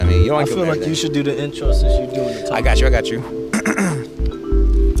You don't I feel like you should do the intro since you're doing the talk. I got you.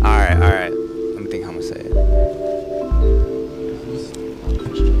 Alright. Let me think how I'm gonna say it.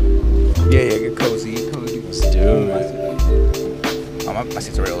 Yeah, get cozy. Let's do it. Oh, my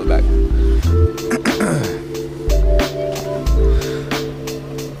seat's already all the back.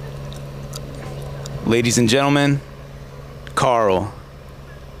 Ladies and gentlemen, Carl.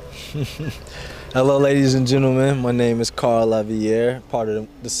 Hello, ladies and gentlemen. My name is Carl Laviere, part of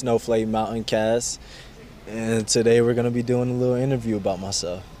the Snowflake Mountain cast. And today we're going to be doing a little interview about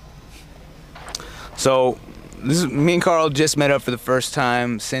myself. So, me and Carl just met up for the first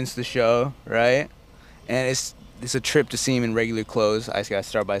time since the show, right? And it's a trip to see him in regular clothes. I just gotta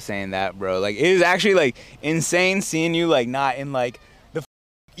start by saying that, bro. Like, it is actually, like, insane seeing you, like, not in, like, the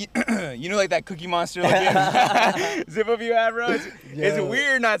you know, like that Cookie Monster looking zip up you have, bro? It's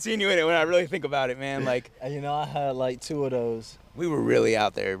weird not seeing you in it when I really think about it, man. Like, you know, I had, like, 2 of those. We were really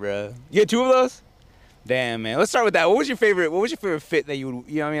out there, bro. You had 2 of those? Damn, man. Let's start with that. What was your favorite fit that you know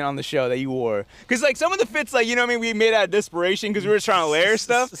what I mean, on the show that you wore? Because, like, some of the fits, like, you know what I mean, we made out of desperation because we were trying to layer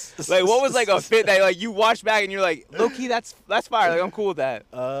stuff. Like, what was, like, a fit that, like, you watched back and you're like, low-key, that's fire. Like, I'm cool with that.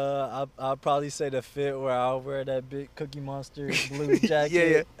 I'll probably say the fit where I'll wear that big Cookie Monster blue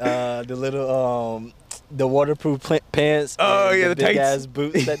jacket. Yeah. The little, the waterproof pants. Oh, yeah, the big tights. ass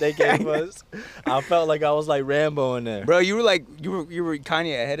boots that they gave us. I felt like I was like Rambo in there. Bro, you were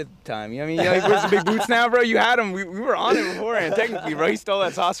Kanye ahead of the time. You know what I mean? You like, wear some big boots now, bro. You had them. We were on it beforehand. Technically, bro, he stole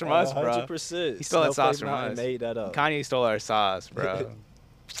that sauce from us, bro. 100%. He stole that sauce from us. Made that up. Kanye stole our sauce, bro.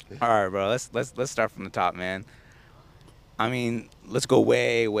 All right, bro. Let's start from the top, man. I mean, let's go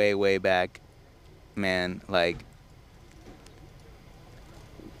way back, man. Like,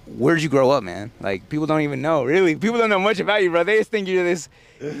 where did you grow up, man? Like, people don't even know, really. People don't know much about you, bro. They just think you're this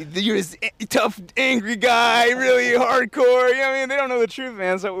tough, angry guy, really hardcore. You know what I mean? They don't know the truth,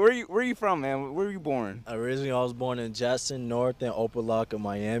 man. So where are you from, man? Where were you born? Originally, I was born in Jackson, North, and Opelika,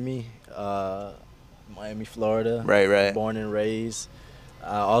 Miami, Florida. Right. Born and raised.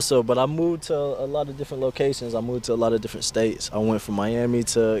 But I moved to a lot of different locations. I moved to a lot of different states. I went from Miami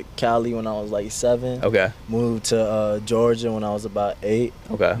to Cali when I was like 7. Okay. Moved to Georgia when I was about 8.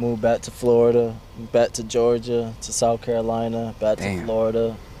 Okay. Moved back to Florida, back to Georgia, to South Carolina, back to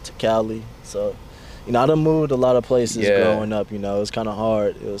Florida, to Cali. So, you know, I done moved a lot of places growing up. You know, it was kind of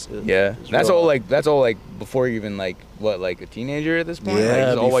hard. It was that's all like before you even like a teenager at this point. Yeah,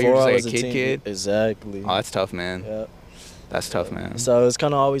 like, all while you're just like a kid. Exactly. Oh, that's tough, man. Yeah. That's tough, man. So it's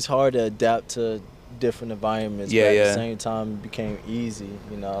kind of always hard to adapt to different environments. Yeah, but at the same time, it became easy,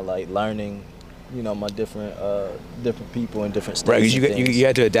 you know, like learning, you know, my different people in different states. Right, because you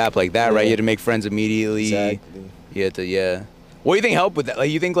had to adapt like that, right? You had to make friends immediately. Exactly. You had to, What do you think helped with that? Like,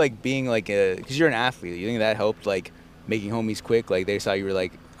 you think, like, being, like, because you're an athlete, you think that helped, like, making homies quick? Like, they saw you were,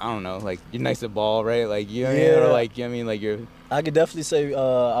 like, I don't know, like, you're nice at ball, right? Like, you know what I mean? Or, like, you know what I mean? Like, you're... I could definitely say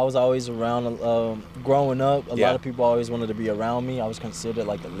I was always around. Growing up, a lot of people always wanted to be around me. I was considered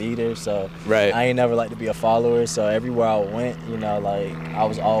like a leader, so I ain't never like to be a follower. So everywhere I went, you know, like I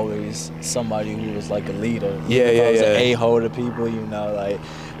was always somebody who was like a leader. I was an a-hole to people, you know, like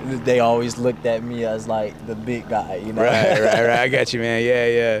they always looked at me as like the big guy, you know. Right. I got you, man.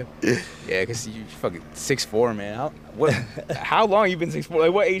 Yeah, because you fucking 6'4", man. How long you been 6'4"?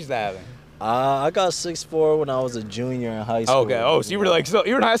 Like, what age is that having? I got 6'4" when I was a junior in high school. Okay. Oh, so you were like, you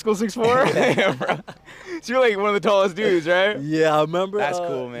were in high school 6'4"? Yeah, bro. So you're like one of the tallest dudes, right? Yeah, I remember. That's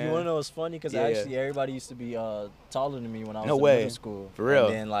cool, man. You wanna know what's funny? Because actually everybody used to be taller than me when I was in middle school. For real?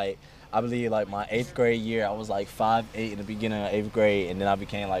 And then like I believe like my 8th grade year, I was like 5'8" in the beginning of 8th grade, and then I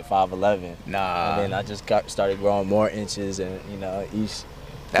became like 5'11". Nah. And then I just started growing more inches, and you know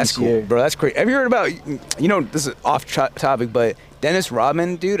That's cool, year. bro. That's crazy. Have you heard about, you know, this is off topic, but Dennis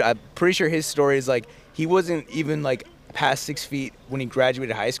Rodman, dude, I'm pretty sure his story is like he wasn't even like past 6 feet when he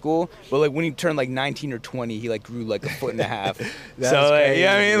graduated high school, but like when he turned like 19 or 20, he like grew like a foot and a half. So like, you know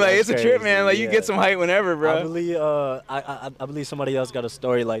what I mean? Like it's a trip, man. Like you get some height whenever, bro. I believe I believe somebody else got a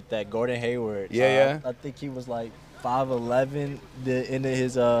story like that. Gordon Hayward. I think he was like 5'11" into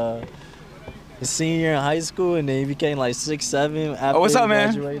his senior year in high school, and then he became like 6'7" after what's up, he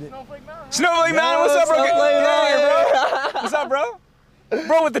man? graduated. Snowflake Mountain, what's up, bro? Bro? What's up, bro?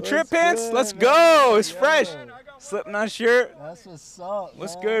 Bro, with the trip pants? Good, let's go. It's fresh. Slipknot shirt. That's what's up.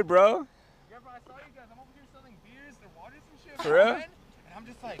 What's good, bro? Yeah, bro, I saw you guys. I'm over here selling beers and waters and shit. For real? And I'm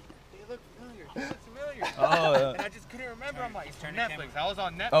just like, they look familiar. And I just couldn't remember. I'm like, it's Netflix. I was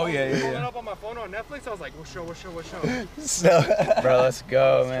on Netflix. Oh, yeah. Pulling up on my phone on Netflix. I was like, what show? Bro, let's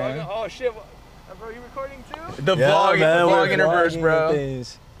go, man. Oh, shit. Bro, you recording too? The vlog, man, vlog interverse, bro.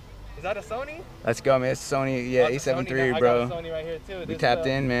 Is Is that a Sony? Let's go, man. It's Sony, yeah, A7 III, bro. I got a Sony right here too. We tapped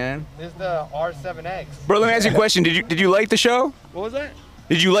in, man. This is the R7X. Bro, let me ask you a question. Did you like the show? What was that?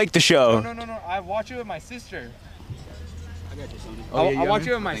 Did you like the show? No. I watch it with my sister. I got you, CD. I watch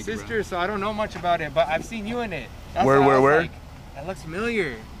it with my sister, so I don't know much about it, but I've seen you in it. Where? Like, that looks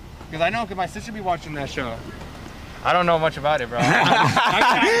familiar. Because I know, because my sister be watching that show. I don't know much about it, bro.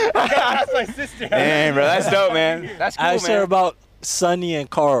 I gotta ask my sister. Damn, bro, that's dope, man. That's cool, I man. asked her about Sonny and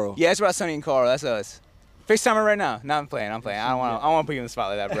Carl. Yeah, it's about Sonny and Carl. That's us. FaceTime her right now. No, I'm playing. I don't want to put you in the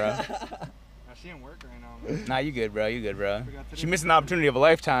spot like that, bro. She didn't work right now, man. Nah, you good, bro. She missed an opportunity of a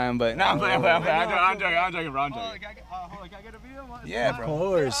lifetime, but no, I'm playing. I'm joking, bro. Can I get a video? Yeah, bro. Of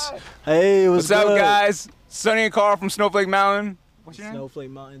course. Hey, what's up, good? guys? Sonny and Carl from Snowflake Mountain. What's your name?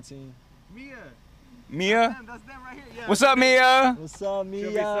 Snowflake Mountain team. Mia? That's them right here. Yeah. What's up, Mia? What's up,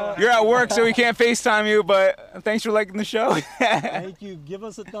 Mia? You're at work, so we can't FaceTime you, but thanks for liking the show. Thank you. Give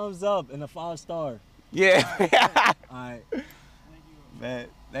us a thumbs up and a 5-star. Yeah. All right. Man,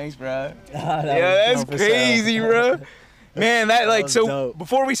 thanks, bro. That's crazy, bro. Man, That so dope.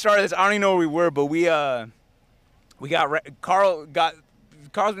 before we started this, I don't even know where we were, but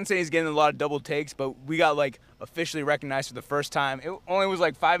Carl's been saying he's getting a lot of double takes, but we got like officially recognized for the first time. It only was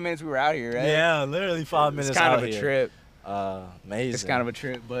like 5 minutes we were out here, right? Yeah, literally 5 minutes. It's kind out of a here. trip. Amazing. It's kind of a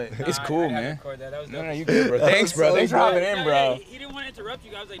trip, but Nah, it's cool, I had to man. record that. That was No, dope. no, you good, bro. Thanks, bro. so Thanks for good. hopping in, bro. He didn't want to interrupt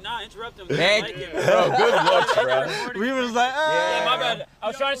you. I was like, nah, interrupt him. Thank I like you, it, bro. Good looks, bro. We was like, Yeah, my bad. I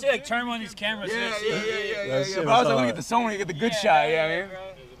was trying to say, like, turn one of these cameras. so they see it. That shit Bro, I was like, was we hard. get the Sony, get the good shot, yeah, man. bro.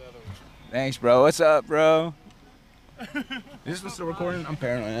 Thanks, bro. What's up, bro? Is this one still recording? I'm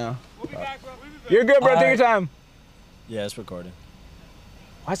paranoid now. We'll be back, bro. We'll be back. You're good, bro. Take Alright. your time. Yeah, it's recording.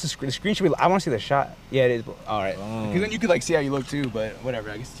 Why is the screen should be? I want to see the shot. Yeah, it is. All right. Oh. Because then you could like see how you look too, but whatever.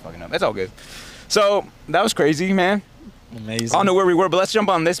 I guess it's fucking up. That's all good. So that was crazy, man. Amazing. I don't know where we were, but let's jump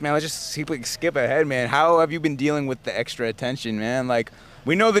on this, man. Let's just skip ahead, man. How have you been dealing with the extra attention, man? Like,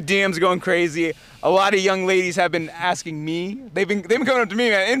 we know the DMs going crazy. A lot of young ladies have been asking me. They've been coming up to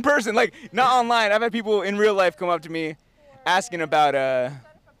me, man, in person, like not online. I've had people in real life come up to me, asking about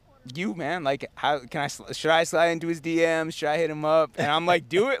you, man. Like, how can should I slide into his DMs? Should I hit him up? And I'm like,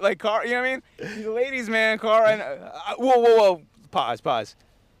 do it, like, Carl. You know what I mean? These ladies, man, Carl. And whoa. Pause.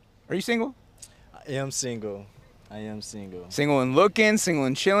 Are you single? I am single. Single and looking, single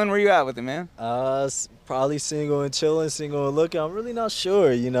and chilling. Where you at with it, man? Probably single and chilling, single and looking. I'm really not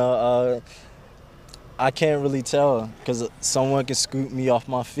sure, you know. I can't really tell because someone can scoop me off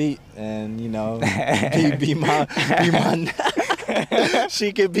my feet and, you know, be my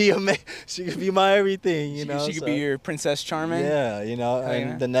she could be my everything, you know. She could be your Princess Charming. Yeah, you know, and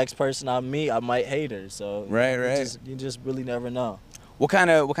yeah. the next person I meet, I might hate her. So Right. You just really never know. What kind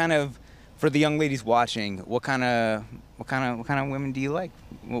of for the young ladies watching, what kind of women do you like?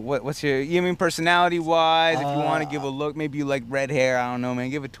 What's your, you know what I mean, personality wise? If you want to give a look, maybe you like red hair. I don't know, man.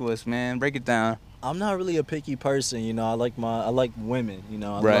 Give it to us, man. Break it down. I'm not really a picky person, you know. I like women, you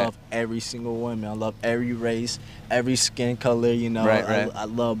know. I Right. love every single woman. I love every race, every skin color, you know. Right. I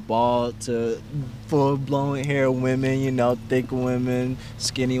love bald to full blown hair women, you know, thick women,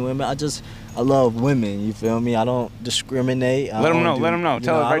 skinny women. I love women, you feel me? I don't discriminate. Let 'em know.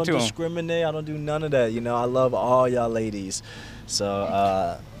 Tell it right to 'em. I don't discriminate. I don't do none of that, you know. I love all y'all ladies.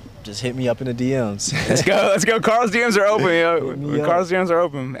 So just hit me up in the DMs. Let's go. Carl's DMs are open, Hit me yo. up. Carl's DMs are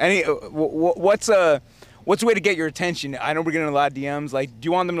open. What's a way to get your attention? I know we're getting a lot of DMs. Like, do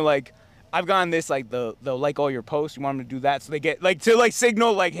you want them to like? I've gotten this, like they'll like all your posts. You want them to do that so they get like to like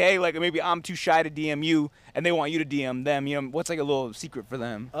signal like, hey, like maybe I'm too shy to DM you, and they want you to DM them. You know, what's like a little secret for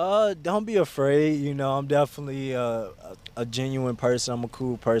them? Don't be afraid. You know, I'm definitely a genuine person. I'm a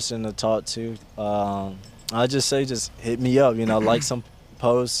cool person to talk to. I just say, just hit me up. You know, like some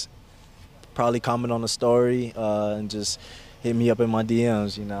posts, probably comment on a story, and just hit me up in my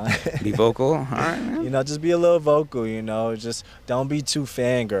DMs. You know. Be vocal. All right, man. You know, just be a little vocal. You know, just don't be too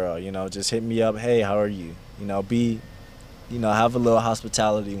fangirl. You know, just hit me up. Hey, how are you? You know, have a little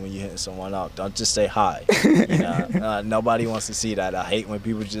hospitality when you hit someone up. Don't just say hi. You know, nobody wants to see that. I hate when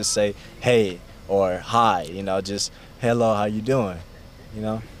people just say hey or hi. You know, just hello, how you doing? You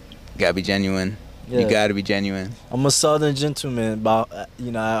know. Gotta be genuine. Yeah. You gotta be genuine. I'm a Southern gentleman,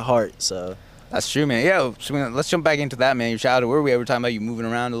 at heart. So. That's true, man. Yeah, so let's jump back into that, man. Your childhood. Where were we? We were talking about you moving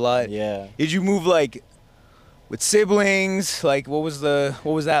around a lot. Yeah. Did you move like with siblings? Like, what was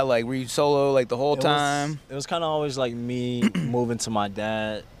that like? Were you solo like the whole time? It was kind of always like me moving to my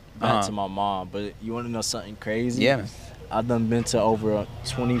dad, back to my mom. But you want to know something crazy? Yeah. I've done been to over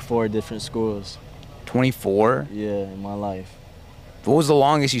 24 different schools. 24? Yeah, in my life. What was the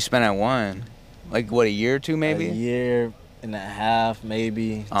longest you spent at one? Like, what, a year or two maybe? A year, and a half,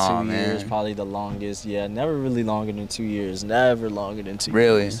 maybe 2 years, probably the longest. Yeah, never really longer than 2 years. Never longer than 2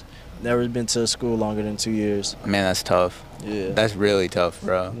 years. Never been to a school longer than 2 years. Man, that's tough. Yeah. That's really tough,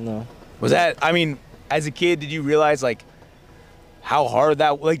 bro. No. Was that, I mean, as a kid, did you realize, like, how hard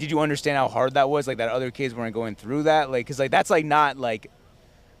that, like, did you understand how hard that was? Like, that other kids weren't going through that? Like, because, like, that's, like, not, like,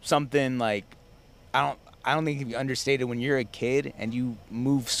 something, like, I don't think if you understated when you're a kid and you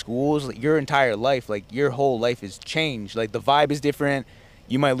move schools, like, your entire life, like, your whole life is changed. Like, the vibe is different.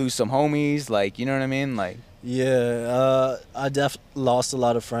 You might lose some homies. Like, you know what I mean? Like, yeah, I definitely lost a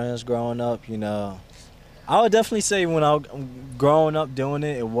lot of friends growing up, you know. I would definitely say when I was growing up doing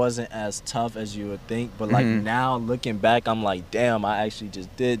it, it wasn't as tough as you would think. But, like, now looking back, I'm like, damn, I actually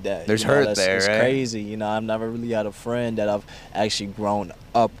just did that. There's hurt there, it's right? crazy. You know, I've never really had a friend that I've actually grown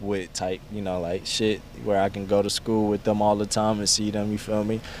up with type, you know, like shit where I can go to school with them all the time and see them, you feel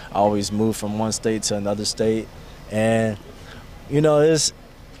me? I always move from one state to another state. And, you know, it's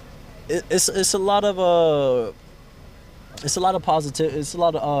a lot of positive, it's a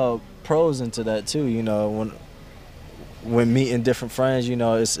lot of pros into that too, you know. When meeting different friends, you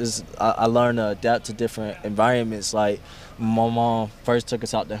know, I learned to adapt to different environments. Like, my mom first took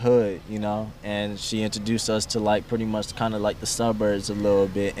us out the hood, you know, and she introduced us to, like, pretty much kind of like the suburbs a little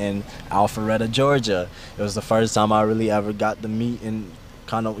bit in Alpharetta, Georgia. It was the first time I really ever got to meet and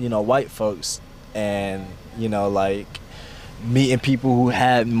kind of, you know, white folks, and, you know, like, meeting people who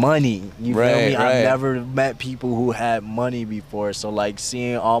had money, you feel me? I've never met people who had money before, so, like,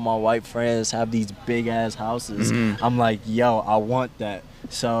 seeing all my white friends have these big ass houses, I'm like, yo, I want that.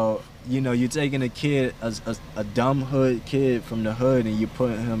 So, you know, you're taking a kid, a dumb hood kid from the hood, and you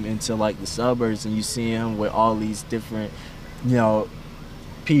put him into, like, the suburbs, and you see him with all these different, you know,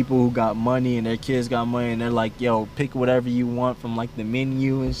 people who got money and their kids got money, and they're like, yo, pick whatever you want from, like, the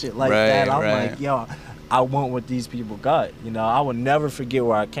menu and shit like that. I'm like, yo, I want what these people got. You know, I will never forget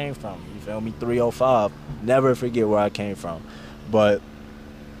where I came from. You feel me? 305. Never forget where I came from. But,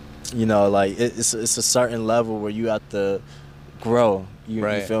 you know, like, it's a certain level where you have to grow.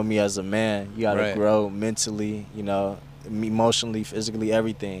 You feel me? As a man, you got to grow mentally, you know, emotionally, physically,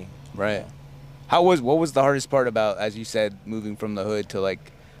 everything. Right. What was the hardest part about, as you said, moving from the hood to,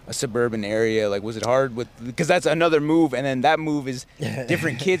 like, a suburban area? Like, was it hard because that's another move, and then that move is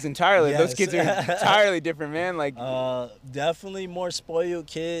different kids entirely. Yes. Those kids are entirely different, man. Like, definitely more spoiled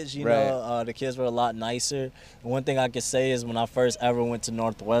kids, you know. The kids were a lot nicer. One thing I could say is when I first ever went to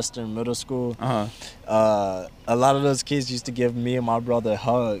Northwestern Middle School, a lot of those kids used to give me and my brother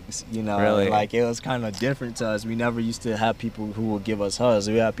hugs, you know. Really? Like, it was kind of different to us. We never used to have people who would give us hugs.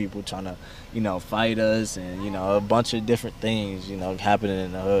 We had people trying to, you know, fight us, and, you know, a bunch of different things, you know, happening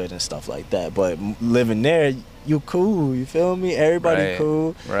in the hood and stuff like that. But living there, you cool, you feel me? Everybody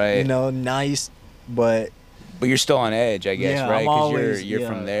cool, you know, nice, but you're still on edge, I guess, right? Because you're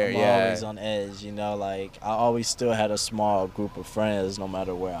from there. I'm always on edge, you know. Like, I always still had a small group of friends no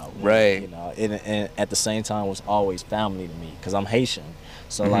matter where I went, you know. And at the same time, was always family to me because I'm Haitian.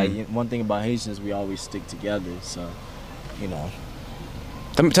 So, like, one thing about Haitians, we always stick together. So, you know.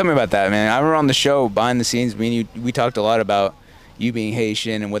 Tell me about that, man. I remember on the show, behind the scenes, we talked a lot about you being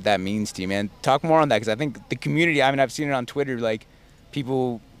Haitian and what that means to you, man. Talk more on that, because I think the community, I mean, I've seen it on Twitter, like,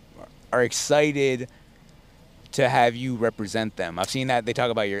 people are excited to have you represent them. I've seen that they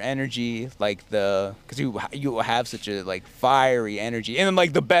talk about your energy, like, because you have such a, like, fiery energy, and in,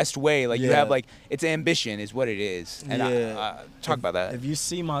 like, the best way. Like, you have, like, it's ambition is what it is. And talk about that. If you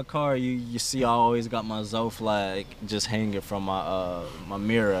see my car, you see I always got my Zoe flag just hanging from my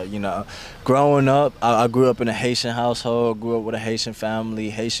mirror, you know. Growing up, I grew up in a Haitian household, grew up with a Haitian family,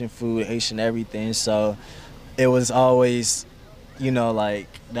 Haitian food, Haitian everything, so it was always, you know, like,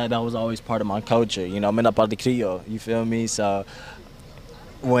 that was always part of my culture, you know. I'm in a part de Creole, you feel me? So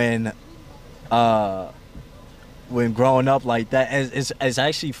when growing up like that, it's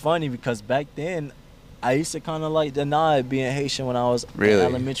actually funny because back then I used to kind of, like, deny being Haitian when I was in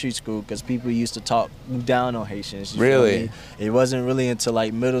elementary school, because people used to talk down on Haitians. You feel me? It wasn't really until,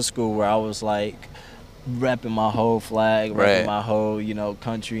 like, middle school where I was, like, repping my whole flag, repping my whole, you know,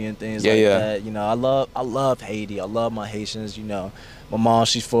 country and things like that. You know, I love Haiti. I love my Haitians, you know. My mom,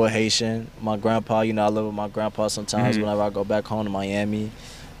 she's full Haitian. My grandpa, you know, I live with my grandpa sometimes whenever I go back home to Miami.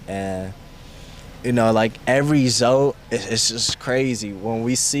 And, you know, like, every Zoe, it's just crazy. When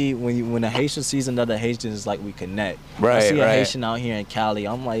we see, when a Haitian sees another Haitian, it's like we connect. I see a Haitian out here in Cali,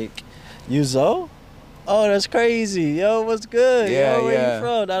 I'm like, you Zoe? Oh, that's crazy. Yo, what's good? Yo, where you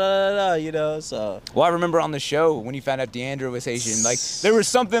from? Da, da, da, da, you know, so. Well, I remember on the show when you found out Deandra was Haitian, like, there was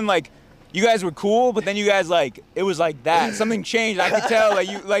something, like, you guys were cool, but then you guys like it was like that. Something changed. I could tell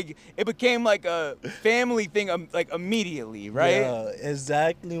like it became like a family thing like immediately, right? Yeah,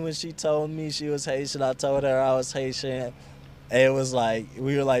 exactly. When she told me she was Haitian, I told her I was Haitian. It was like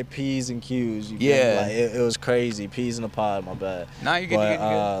we were like P's and Q's. Yeah. Like it was crazy. Peas in a pod. My bad. Nah, you're good. You're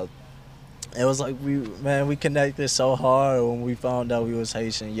good. It was like we connected so hard when we found out we was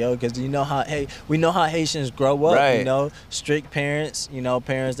Haitian, yo. Cause we know how Haitians grow up, right. You know, strict parents, you know,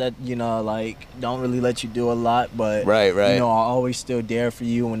 parents that like don't really let you do a lot, but right. you know, are always still there for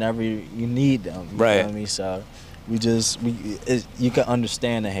you whenever you need them. You feel me? So you can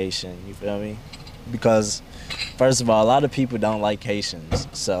understand the Haitian. You feel me? Because first of all, a lot of people don't like Haitians,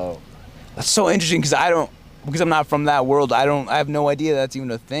 so that's so interesting because I'm not from that world. I have no idea that's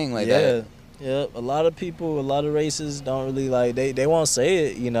even a thing like that. Yeah, a lot of people, a lot of races don't really like, they won't say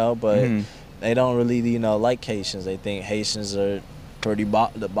it, you know, but they don't really, like Haitians. They think Haitians are pretty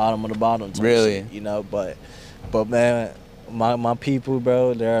the bottom of the bottom type really shit, but man, my people,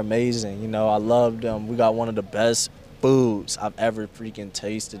 bro, they're amazing. You know, I love them. We got one of the best foods I've ever freaking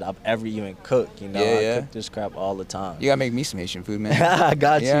tasted. I've ever even cooked. You know, I cook this crap all the time. You gotta make me some Haitian food, man. I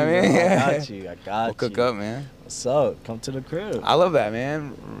got you. I mean? I got you. We'll cook up, man. What's up? Come to the crib. I love that,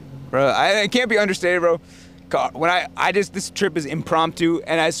 man, bro. I can't be understated, bro. When this trip is impromptu,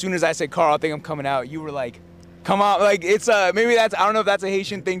 and as soon as I said, Carl, I think I'm coming out, you were like, come on, like it's maybe I don't know if that's a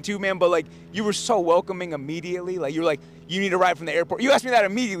Haitian thing too, man, but like you were so welcoming immediately. Like you were like, you need a ride from the airport. You asked me that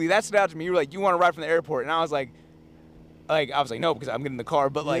immediately. That stood out to me. You were like, you want a ride from the airport, and I was like no, because I'm getting in the car,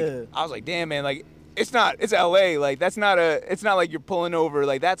 but like I was like, damn, man, like it's LA, like it's not like you're pulling over,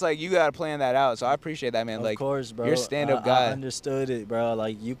 like that's like you gotta plan that out. So I appreciate that, man. Of like, course, bro. You're a stand-up guy. I understood it, bro.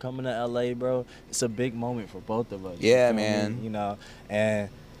 Like you coming to LA, bro, it's a big moment for both of us. Yeah, man. You know, and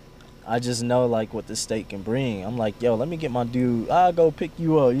I just know like what the state can bring. I'm like, yo, let me get my dude. I'll go pick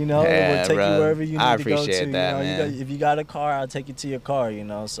you up, we'll take you wherever you need to go to. I appreciate that, man. If you got a car, I'll take you to your car,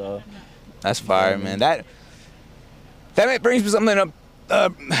 so. That's fire, man. That brings me something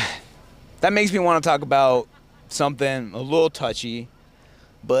up. That makes me want to talk about something a little touchy,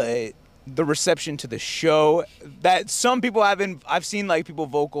 but the reception to the show that some people I've seen like people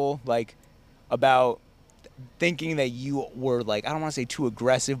vocal like about thinking that you were like, I don't want to say too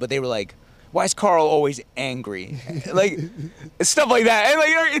aggressive, but they were like, why is Carl always angry? Like stuff like that. And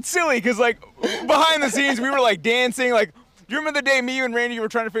like it's silly because like behind the scenes we were like dancing like. You remember the day me and Randy were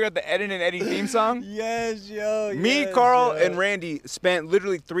trying to figure out the Ed and Eddie theme song? Yes, yo. Me, Carl, and Randy spent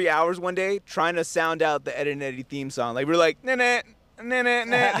literally 3 hours one day trying to sound out the Ed and Eddie theme song. Like we were like, nah, nah, nah, nah,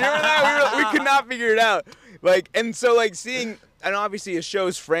 nah. You remember that? We could not figure it out. Like, and so like seeing, and obviously a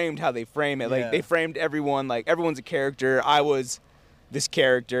show's framed how they frame it. Like they framed everyone, like everyone's a character. I was this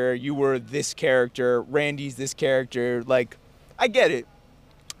character. You were this character. Randy's this character. Like, I get it.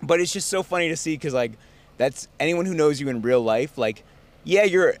 But it's just so funny to see because like, that's anyone who knows you in real life, like, yeah,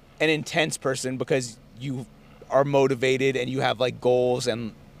 you're an intense person because you are motivated and you have like goals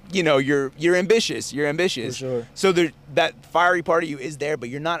and you're ambitious. You're ambitious. For sure. So that fiery part of you is there, but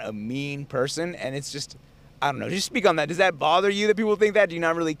you're not a mean person, and it's just I don't know. Just speak on that. Does that bother you that people think that? Do you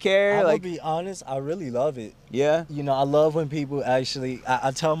not really care? I'm gonna be honest. I really love it. Yeah. I love when people actually.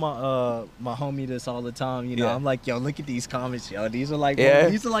 I tell my homie this all the time. I'm like, yo, look at these comments, yo. These are like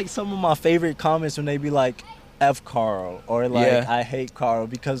some of my favorite comments when they be like, F Carl or like I hate Carl,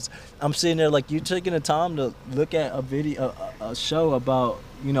 because I'm sitting there like, you taking the time to look at a video, a show about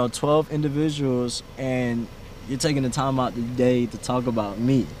 12 individuals, and you're taking the time out the day to talk about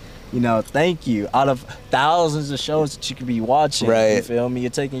me. Thank you. Out of thousands of shows that you could be watching, right. You feel me? You're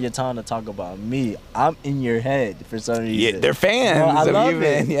taking your time to talk about me. I'm in your head for some reason. Yeah, they're fans. I love you, it.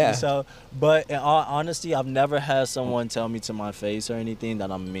 Man. Yeah. So, but in all honesty, I've never had someone tell me to my face or anything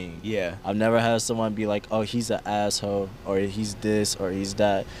that I'm mean. Yeah. I've never had someone be like, oh, he's an asshole, or he's this, or he's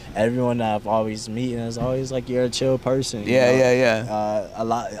that. Everyone that I've always met is always like, you're a chill person. Yeah. A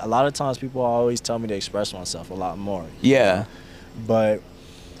lot of times people always tell me to express myself a lot more. Yeah. But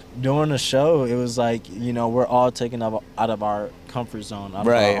during the show, it was like, we're all taken out of our comfort zone, out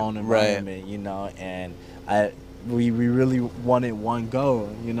of our own environment, and we really wanted one goal,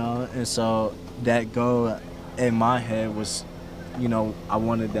 and so that goal in my head was, I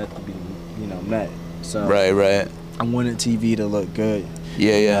wanted that to be, met. So right. I wanted TV to look good.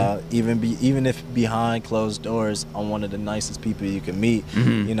 Yeah. Even if behind closed doors, I'm one of the nicest people you can meet.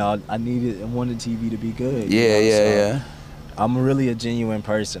 Mm-hmm. I wanted TV to be good. Yeah. I'm really a genuine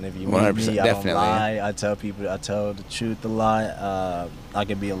person. If you meet me, I don't lie. I tell the truth a lot. I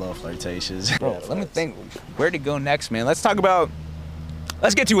can be a little flirtatious. Bro, let me think where to go next, man. Let's get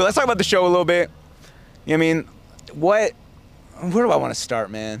to it. Let's talk about the show a little bit. Where do I want to start,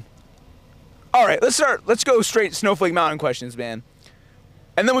 man? All right, let's go straight Snowflake Mountain questions, man.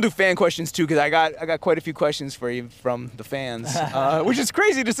 And then we'll do fan questions too, because I got quite a few questions for you from the fans, which is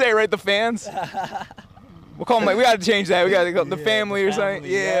crazy to say, right? The fans. We'll call them like, we got to change that. We got to call the family or something.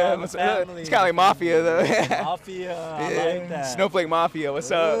 Yeah, it's kind of like mafia though. Mafia, I like that. Snowflake Mafia,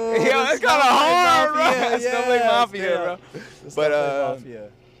 what's up? Yeah, it's kind of hard, bro. Yeah, Snowflake Mafia, bro. But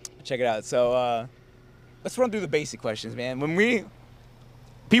check it out. So let's run through the basic questions, man.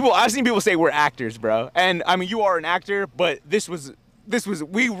 I've seen people say we're actors, bro. And I mean, you are an actor, but this was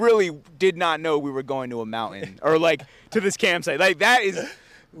we really did not know we were going to a mountain or like to this campsite. Like that is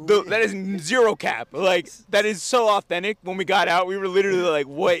zero cap. Like that is so authentic. When we got out, we were literally like,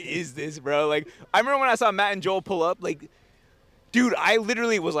 what is this, bro? Like I remember when I saw Matt and Joel pull up, like, dude, I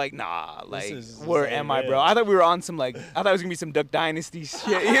literally was like, nah, like, where am I, bro? I thought we were on some, like, I thought it was going to be some Duck Dynasty shit.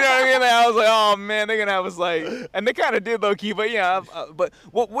 You know what I mean? Like, I was like, oh, man, they're going to have us, like, and they kind of did, low-key, but, yeah. But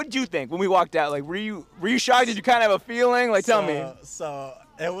what did you think when we walked out? Like, were you shocked? Did you kind of have a feeling? Like, tell me. So,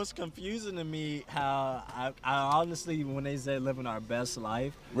 it was confusing to me how I honestly, when they said living our best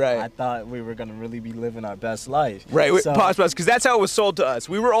life, right, I thought we were going to really be living our best life. Right. Pause, because that's how it was sold to us.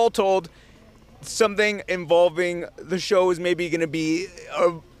 We were all told something involving the show is maybe going to be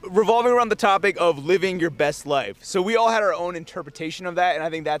revolving around the topic of living your best life. So we all had our own interpretation of that, and I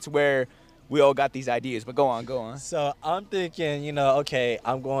think that's where we all got these ideas. But go on. So I'm thinking, okay,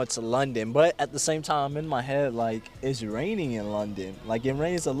 I'm going to London, but at the same time, in my head, like, it's raining in London. Like, it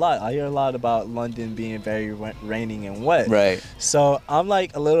rains a lot. I hear a lot about London being very raining and wet. Right. So I'm,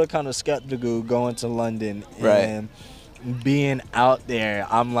 like, a little kind of skeptical going to London. And being out there,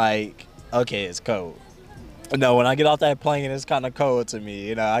 I'm like, okay, it's cold. No, when I get off that plane, it's kind of cold to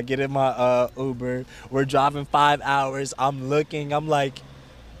me. I get in my Uber. We're driving 5 hours. I'm looking. I'm like,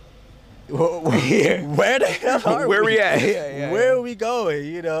 where the hell are we? Where we at? Yeah. Where are we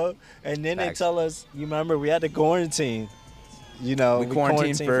going? And then they tell us, you remember, we had to quarantine. We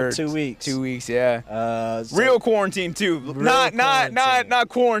quarantined for 2 weeks. 2 weeks, yeah. Real quarantine too. Not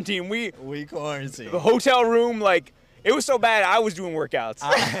quarantine. We quarantined. The hotel room, like, it was so bad I was doing workouts.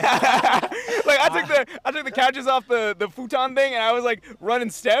 Like I took the couches off the futon thing and I was like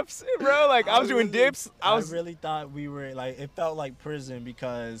running steps, bro. Like I was doing dips. I really thought we were like, it felt like prison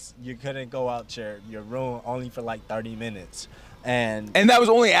because you couldn't go out your room only for like 30 minutes. And that was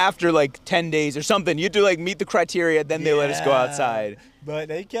only after like 10 days or something. You had to like meet the criteria, then they let us go outside. But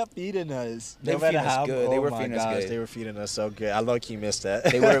they kept feeding us. They were feeding us good. They were feeding us good. They were feeding us so good. I low-key missed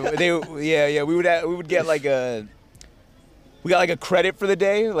that. We would get like we got like a credit for the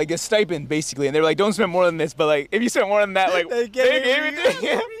day, like a stipend basically, and they were like, don't spend more than this, but like if you spend more than that, like they gave it to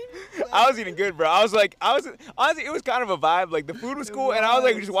you. I was eating good, bro. Honestly, it was kind of a vibe. Like the food was cool, and I was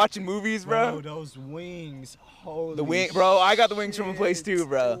like just watching movies, bro. Those wings, holy bro. I got the wings from a place too,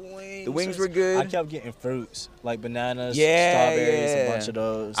 bro. The wings were good. I kept getting fruits, like bananas, strawberries, a bunch of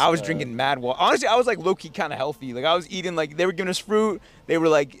those. I was drinking mad water. Honestly, I was like low key kind of healthy. Like I was eating, like they were giving us fruit. They were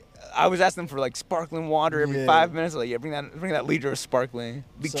like, I was asking them for like sparkling water every 5 minutes. Like, yeah, bring that liter of sparkling,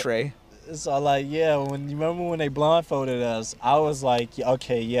 big tray. So like, yeah, when you remember when they blindfolded us, I was like,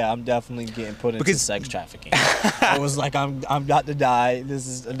 okay, yeah, I'm definitely getting put into sex trafficking. I was like, I'm about to die. This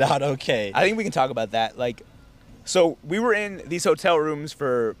is not okay. I think we can talk about that. Like, so we were in these hotel rooms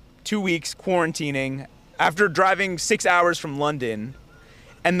for 2 weeks quarantining after driving 6 hours from London,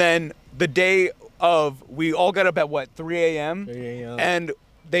 and then the day of, we all got up at what, 3 a.m. 3 a.m. and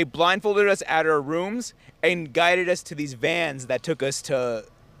they blindfolded us at our rooms and guided us to these vans that took us to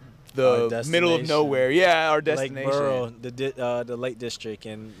the middle of nowhere. Yeah, our destination. Lake Borough, the Lake District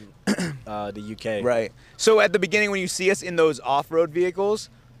in the UK. Right. So at the beginning when you see us in those off-road vehicles,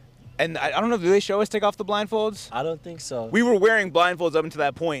 and I don't know, do they show us take off the blindfolds? I don't think so. We were wearing blindfolds up until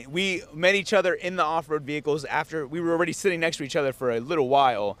that point. We met each other in the off-road vehicles after we were already sitting next to each other for a little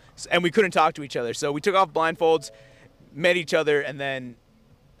while, and we couldn't talk to each other. So we took off blindfolds, met each other, and then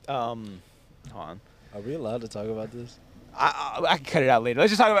hold on. Are we allowed to talk about this? I can cut it out later.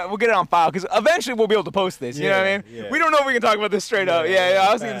 Let's just talk about it. We'll get it on file because eventually we'll be able to post this. You know what I mean? Yeah. We don't know if we can talk about this straight up. Yeah.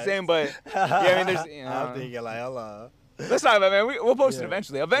 I was thinking the same, but yeah, I mean, there's. I'm thinking like, hello. Let's talk about it, man. We'll post it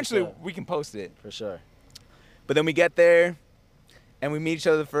eventually. Eventually, we can post it. For sure. But then we get there, and we meet each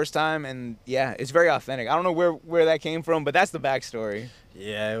other the first time, and yeah, it's very authentic. I don't know where that came from, but that's the backstory.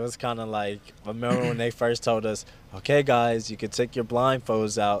 Yeah, it was kind of like, I remember when they first told us, okay, guys, you can take your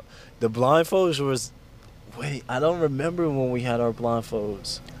blindfolds out. The blindfolds was, wait, I don't remember when we had our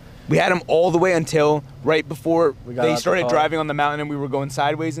blindfolds. We had them all the way until right before they started driving on the mountain and we were going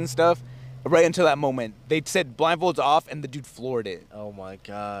sideways and stuff. Right until that moment. They said blindfolds off and the dude floored it. Oh my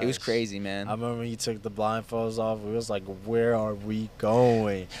God. It was crazy, man. I remember when you took the blindfolds off, it was like, where are we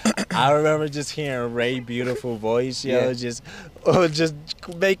going? I remember just hearing Ray's beautiful voice, yo, just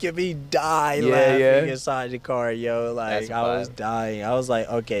making me die laughing inside the car, yo. Like I was dying. I was like,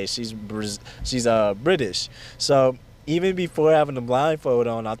 okay, she's British, so. Even before having the blindfold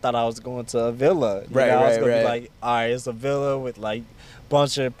on, I thought I was going to a villa. You know, I was gonna be like, all right, it's a villa with like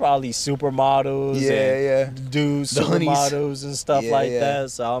bunch of probably supermodels and dudes, supermodels and stuff like that.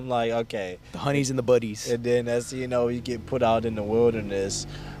 So I'm like, okay. The honeys and the buddies. And then as you know, you get put out in the wilderness.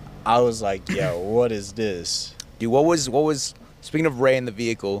 I was like, yo, what is this? Dude, what was speaking of Ray in the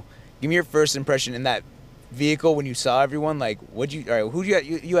vehicle, give me your first impression in that vehicle when you saw everyone. Like, who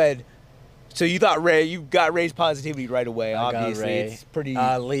you had so you thought you got Ray's positivity right away, obviously. Ray. It's pretty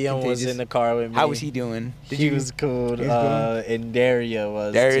Liam contagious. was in the car with me. How was he doing? He was cool. And Daria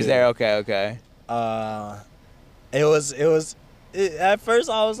was Daria's too. there, okay. At first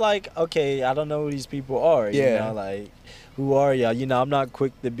I was like, okay, I don't know who these people are. You know, like, who are y'all? You know, I'm not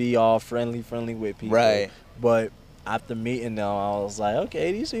quick to be all friendly with people. Right. But after meeting them, I was like,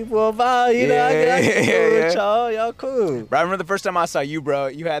 okay, these people are fine. You know, I can cool with y'all. Y'all cool. Bro, I remember the first time I saw you, bro,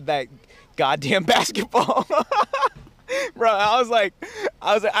 you had that goddamn basketball. Bro, I was like,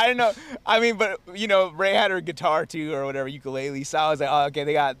 I didn't know. I mean, but you know, Ray had her guitar too, or whatever, ukulele. So I was like, oh, okay,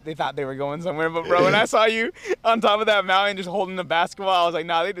 they thought they were going somewhere. But bro, when I saw you on top of that mountain just holding the basketball, I was like,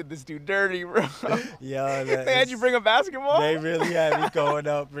 nah, they did this dude dirty, bro. Yo, they had you bring a basketball. They really had me going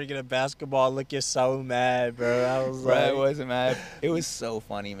up bringing a basketball, looking so mad, bro. I was bro, like, I wasn't mad. It was so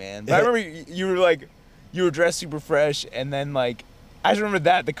funny, man. But I remember you were dressed super fresh, and then like, I just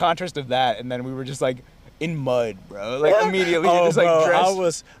remember the contrast of that, and then we were just like in mud, bro. Like immediately, just like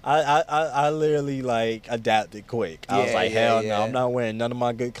dressed. I literally like adapted quick. I was like, hell no, I'm not wearing none of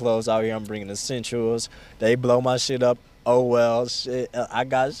my good clothes out here. I'm bringing essentials. They blow my shit up. Oh well, shit. I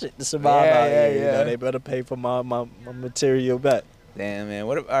got shit to survive out here. You know, they better pay for my material back. Damn, man.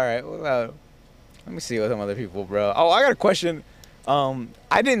 All right. What about? Let me see what some other people, bro. Oh, I got a question.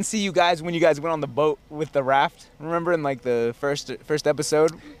 I didn't see you guys when you guys went on the boat with the raft. Remember in like the first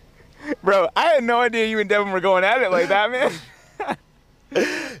episode? Bro, I had no idea you and Devin were going at it like that, man.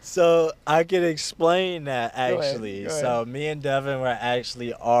 So I can explain that actually. Go ahead. So me and Devin were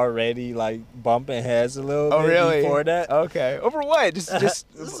actually already like bumping heads a little bit really? before that. Okay. Over what? Just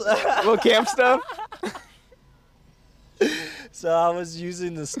little camp stuff? So I was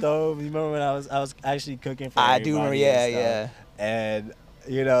using the stove. You remember when I was actually cooking for I everybody? do remember, yeah. And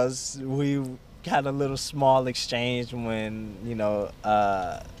you know, we had a little small exchange when, you know,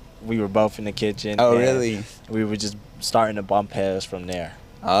 we were both in the kitchen. Oh, really? We were just starting to bump heads from there.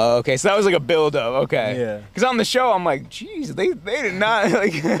 Oh, okay. So that was like a build-up. Okay. Yeah. Because on the show, I'm like, geez, they did not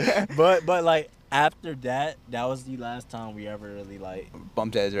like. but like after that was the last time we ever really like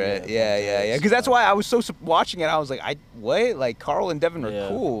bumped heads, right? Yeah. Because that's why I was so watching it. I was like, what? Like Carl and Devin are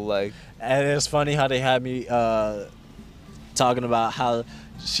cool. Like, and it's funny how they had me talking about how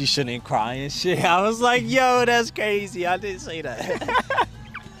she shouldn't cry and shit. I was like, yo, that's crazy. I didn't say that.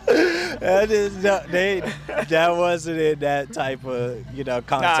 That wasn't in that type of, you know,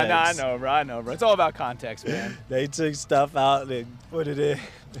 context. Nah, I know, bro. It's all about context, man. They took stuff out and put it in.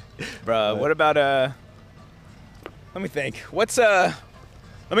 Bro, what about let me think. What's let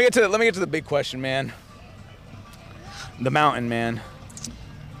me get to the big question, man. The mountain, man.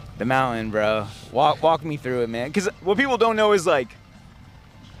 The mountain, bro. Walk me through it, man. Cuz what people don't know is like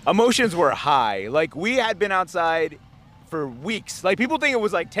emotions were high. Like we had been outside for weeks. Like people think it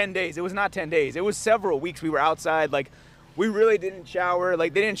was like 10 days. It was not 10 days. It was several weeks we were outside. Like we really didn't shower.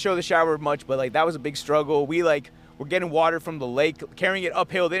 Like they didn't show the shower much, but like that was a big struggle. We like were getting water from the lake, carrying it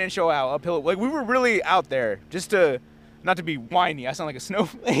uphill. They didn't show how uphill. Like we were really out there just to, not to be whiny. I sound like a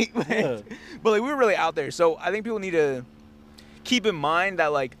snowflake. But like we were really out there. So I think people need to keep in mind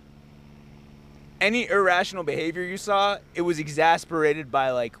that like any irrational behavior you saw, it was exasperated by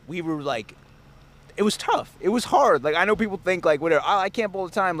like, we were like, it was tough. It was hard. Like, I know people think, like, whatever, I camp all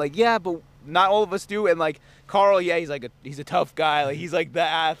the time. Like, yeah, but not all of us do. And, like, Carl, yeah, he's a tough guy. Like, he's, like, the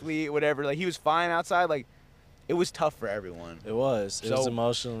athlete, whatever. Like, he was fine outside. Like, it was tough for everyone. It was. It was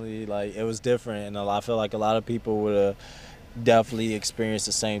emotionally, like, it was different. And I feel like a lot of people would have definitely experienced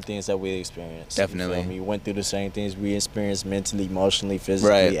the same things that we experienced. Definitely. We went through the same things we experienced mentally, emotionally,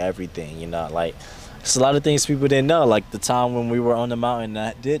 physically, everything, you know. Like, it's a lot of things people didn't know. Like, the time when we were on the mountain,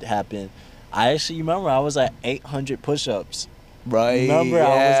 that did happen. I actually remember I was at 800 push-ups. Right. Remember,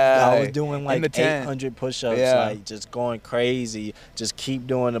 I was doing like 800 push-ups, like just going crazy, just keep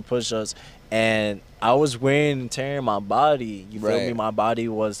doing the push-ups, and I was wearing and tearing my body. You feel me? My body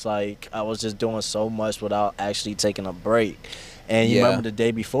was like, I was just doing so much without actually taking a break. And you remember the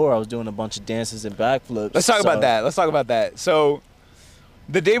day before, I was doing a bunch of dances and backflips. Let's talk about that. So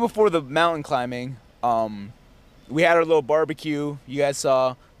the day before the mountain climbing, we had our little barbecue. You guys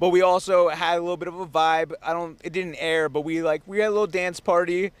saw, but we also had a little bit of a vibe. It didn't air, but we had a little dance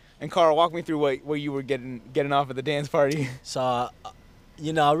party. And Carl, walk me through what you were getting off at the dance party. So, I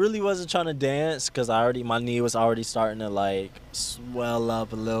really wasn't trying to dance because my knee was already starting to like swell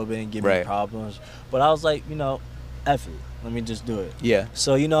up a little bit and give me problems. But I was like, F it. Let me just do it. Yeah.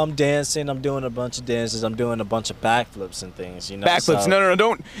 So, I'm dancing. I'm doing a bunch of dances. I'm doing a bunch of backflips and things, Backflips.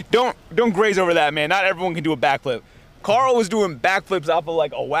 So, No. Don't graze over that, man. Not everyone can do a backflip. Carl was doing backflips off of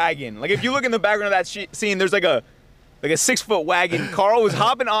like a wagon. Like if you look in the background of that scene, there's like a 6-foot wagon. Carl was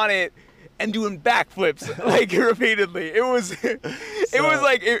hopping on it and doing backflips like repeatedly. It was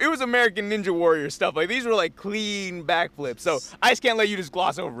American Ninja Warrior stuff. Like these were like clean backflips. So I just can't let you just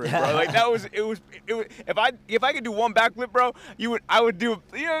gloss over it, bro. Like it was. If I could do one backflip, bro, I would do.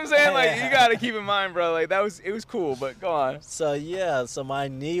 You know what I'm saying? Like you gotta keep in mind, bro. Like it was cool. But go on. So my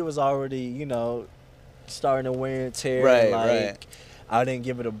knee was already starting to wear and tear. Right. I didn't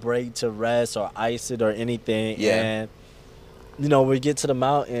give it a break to rest or ice it or anything. Yeah. And we get to the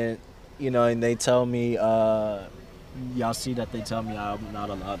mountain. And they tell me, y'all see that they tell me I'm not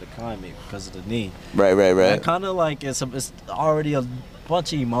allowed to climb it because of the knee. Right. And kind of like it's already a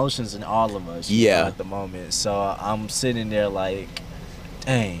bunch of emotions in all of us. At the moment. So I'm sitting there like,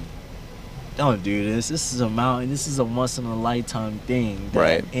 dang, don't do this. This is a mountain. This is a once in a lifetime thing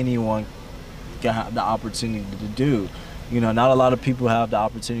that anyone can have the opportunity to do. Not a lot of people have the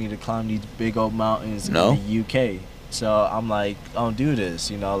opportunity to climb these big old mountains in the UK. So I'm like, don't do this,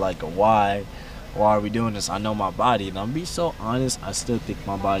 why are we doing this? I know my body, and I'm be so honest, I still think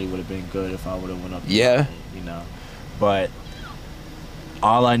my body would have been good if I would have went up there, But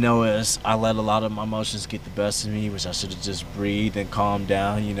all I know is I let a lot of my emotions get the best of me, which I should have just breathed and calmed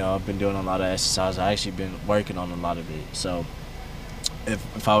down. I've been doing a lot of exercise. I actually been working on a lot of it. So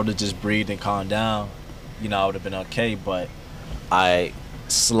if I would have just breathed and calmed down, I would have been okay. But I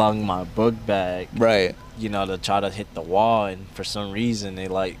slung my book bag. Right. To try to hit the wall, and for some reason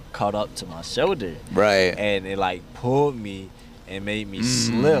it like caught up to my shoulder. Right. And it like pulled me and made me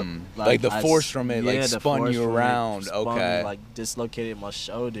slip. Like the force from it spun you around. Okay. Like dislocated my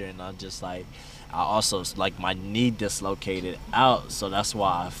shoulder, and I also like my knee dislocated out, so that's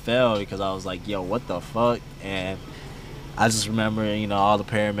why I fell, because I was like, yo, what the fuck? And I just remember, all the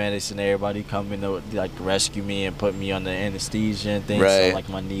paramedics and everybody coming to like rescue me and put me under anesthesia and things, so like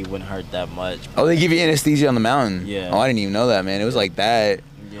my knee wouldn't hurt that much. Oh, they give you anesthesia on the mountain? Yeah. Oh, I didn't even know that, man. It was like that.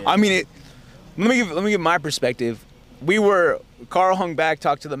 Yeah. I mean, let me give my perspective. Carl hung back,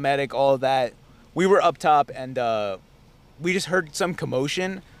 talked to the medic, all of that. We were up top, and we just heard some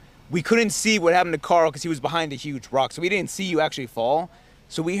commotion. We couldn't see what happened to Carl because he was behind a huge rock, so we didn't see you actually fall.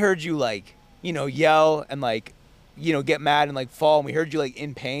 So we heard you yell and get mad and fall, and we heard you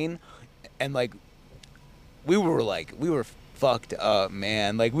in pain, and we were fucked up,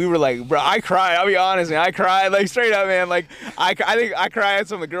 man. We were bro, I cried. I'll be honest, man. I cried straight up, man. I think I cried.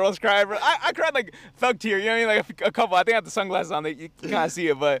 Some of the girls cried, bro. I cried thug tear. You know what I mean? A couple. I think I have the sunglasses on that you can't see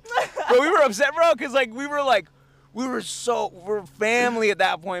it, but we were upset, bro, because we're family at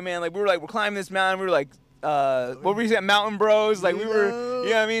that point, man. We're climbing this mountain. We were what were you saying, mountain bros? We were,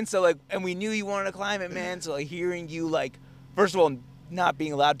 you know what I mean? So and we knew you wanted to climb it, man. So hearing you first of all, not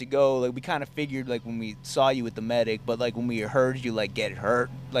being allowed to go, we kind of figured when we saw you with the medic, but when we heard you get hurt,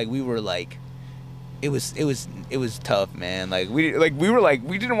 we were it was tough, man. We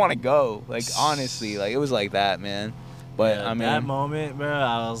didn't want to go, honestly, it was like that, man. But I mean, that moment, bro,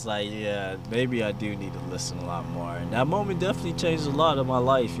 I was like, yeah, maybe I do need to listen a lot more. And that moment definitely changed a lot of my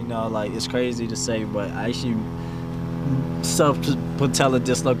life, it's crazy to say, but I actually subpatella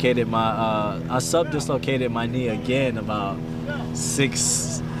dislocated dislocated my knee again about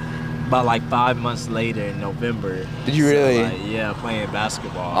 5 months later in November. Did you really? Yeah, playing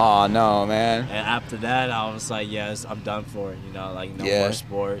basketball. Oh no, man. And after that, I was like, yes, I'm done for it. No more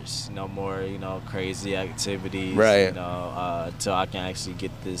sports, no more, crazy activities. Right. Until I can actually get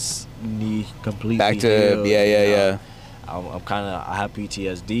this knee completely back to healed, yeah. I have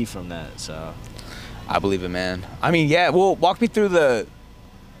PTSD from that, so. I believe it, man. I mean, yeah. Well, walk me through if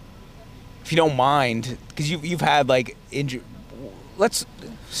you don't mind, because you've had injury.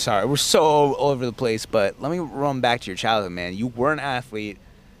 Sorry, we're so all over the place, but let me run back to your childhood, man. You were an athlete,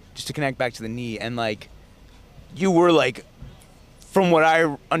 just to connect back to the knee, and you were from what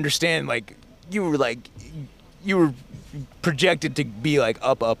I understand, you were projected to be like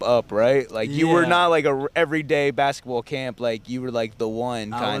up, right? Like you were not like a everyday basketball camp. Like you were like the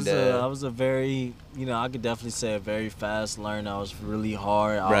one kind of. I was a very, I could definitely say a very fast learner. I was really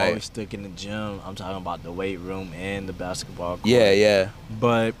hard. I always stuck in the gym. I'm talking about the weight room and the basketball court. Yeah.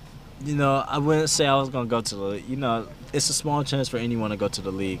 But, I wouldn't say I was gonna go to the. It's a small chance for anyone to go to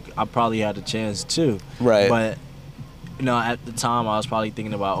the league. I probably had a chance too. Right. But. At the time, I was probably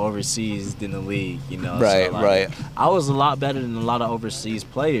thinking about overseas than the league, Right, so, right. I was a lot better than a lot of overseas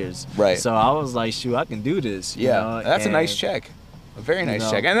players. Right. So I was like, shoot, I can do this. That's a nice check. A very nice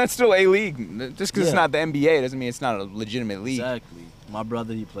check. And that's still A-League. Just because it's not the NBA doesn't mean it's not a legitimate league. Exactly. My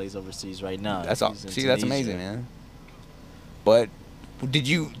brother, he plays overseas right now. That's all. See, that's amazing, man. But did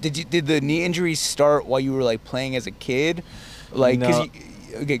the knee injuries start while you were like playing as a kid? Like,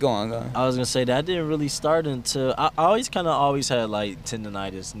 okay, go on. I was gonna say that didn't really start until I always had like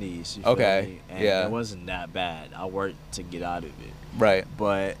tendonitis knees. You feel me? And it wasn't that bad. I worked to get out of it. Right.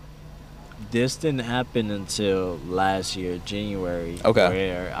 But this didn't happen until last year, January. Okay.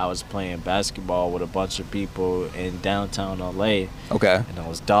 Where I was playing basketball with a bunch of people in downtown LA. Okay. And I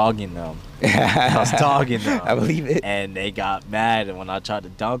was dogging them. I believe it. And they got mad, and when I tried to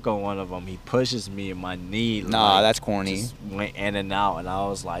dunk on one of them, he pushes me and my knee. Nah, that's corny. Just went in and out, and I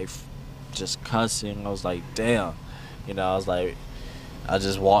was like, just cussing. I was like, damn. I was like, I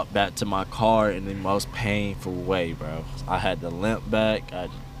just walked back to my car in the most painful way, bro. I had to limp back. I,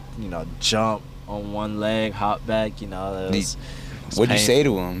 jump on one leg, hop back. What'd you say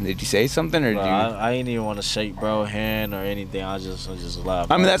to him? Did you say something, or bro, I didn't even want to shake bro hand or anything. I just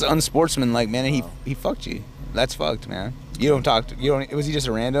laughed. I mean, that's unsportsmanlike, man. And he fucked you. That's fucked, man. You don't talk to. You don't. Was he just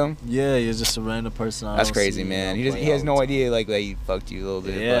a random? Yeah, he was just a random person. That's crazy, man. He has no idea like that he fucked you a little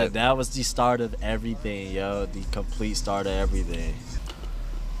bit. Yeah, that was the start of everything, yo. The complete start of everything.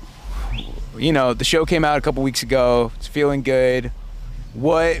 The show came out a couple weeks ago. It's feeling good.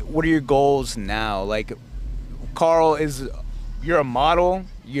 What are your goals now? Like, Carl, you're a model,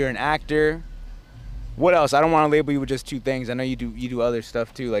 you're an actor. What else? I don't want to label you with just two things. I know you do other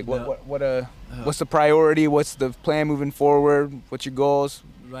stuff too. Like what's the priority? What's the plan moving forward? What's your goals?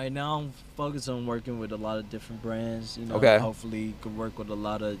 Right now I'm focused on working with a lot of different brands, Okay. Hopefully could work with a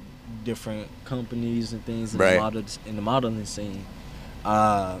lot of different companies and things in the modeling scene.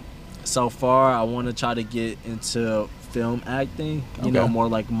 So far I want to try to get into film acting, more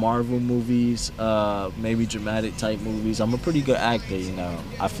like Marvel movies, maybe dramatic type movies. I'm a pretty good actor,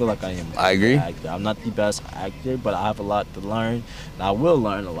 I feel like I am. I agree. Actor. I'm not the best actor, but I have a lot to learn, and I will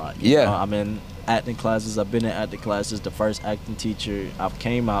learn a lot. I'm in acting classes. I've been in acting classes. The first acting teacher I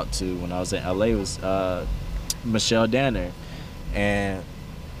came out to when I was in LA was Michelle Danner, and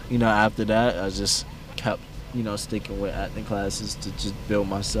after that I just kept sticking with acting classes to just build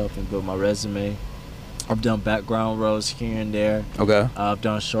myself and build my resume. I've done background roles here and there. Okay. I've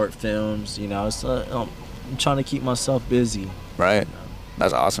done short films. So I'm trying to keep myself busy. Right.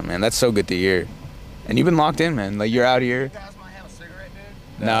 That's awesome, man. That's so good to hear. And you've been locked in, man. Like, you're out here. You guys want to have a cigarette,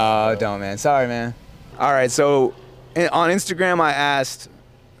 dude? No, don't, man. Sorry, man. All right, so on Instagram, I asked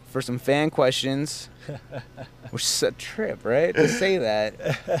for some fan questions, which is a trip, right? To say that,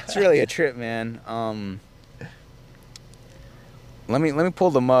 it's really a trip, man. Let me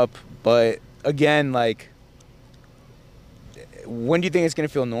pull them up, but again, like, when do you think it's gonna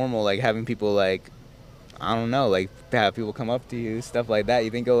feel normal, like having people, like, I don't know, like have people come up to you, stuff like that?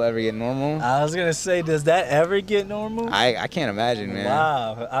 You think it'll ever get normal? I was gonna say, does that ever get normal? I can't imagine, man.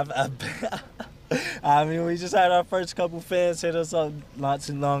 Wow. I mean, we just had our first couple fans hit us up not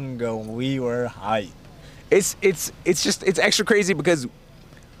too long ago. We were hyped. It's extra crazy because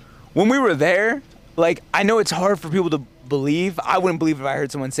when we were there, like, I know it's hard for people to believe. I wouldn't believe if I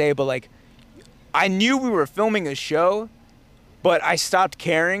heard someone say it, but like, I knew we were filming a show, but I stopped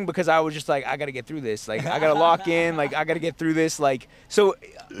caring because I was just like, I gotta get through this. Like, I gotta lock in. Like, I gotta get through this. Like, so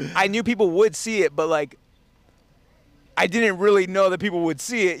I knew people would see it, but like, I didn't really know that people would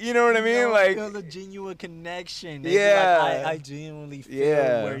see it. You know what I mean? Like, feel the genuine connection. Yeah. I genuinely feel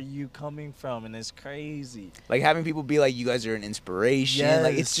where you coming from, and it's crazy. Like, having people be like, you guys are an inspiration. Yes.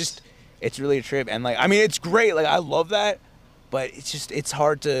 Like, it's really a trip. And like, I mean, it's great. Like, I love that. But it's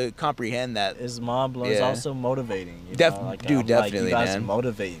hard to comprehend that. It's mind blowing. It's also motivating. Definitely, like, you guys man.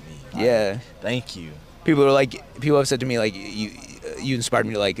 Motivate me. Like, yeah. Thank you. People have said to me, like, you inspired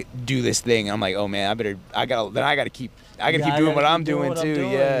me to like do this thing. And I'm like, oh man, I gotta keep doing what I'm doing too.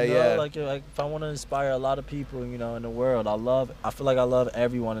 Yeah. Like if I want to inspire a lot of people, in the world, I feel like I love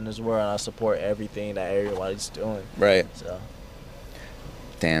everyone in this world, and I support everything that everybody's doing. Right. So.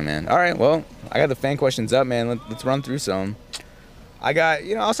 Damn, man. All right, well, I got the fan questions up, man. Let's run through some. I got,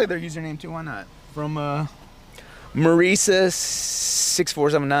 I'll say their username too. Why not? From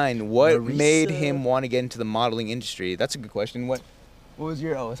Marisa6479. What Marisa. made him want to get into the modeling industry? That's a good question. What was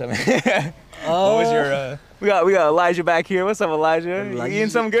your what was your we got Elijah back here. What's up, Elijah? You eating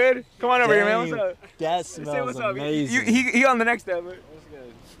something good? Come on over here, man. What's up? That smells what's up. amazing. He on the next step.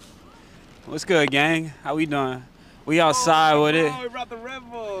 What's good, gang? How we doing? We outside with it. Oh, we brought the Red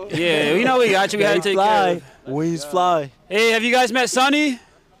Bull. Yeah, we know we got you. We had to take care of. Wings fly. Hey, have you guys met Sonny?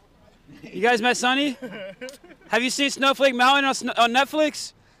 You guys met Sonny? Have you seen Snowflake Mountain on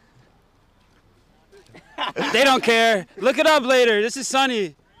Netflix? They don't care. Look it up later. This is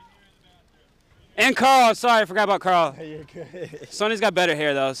Sonny. And Carl. Sorry, I forgot about Carl. You're good. Sonny's got better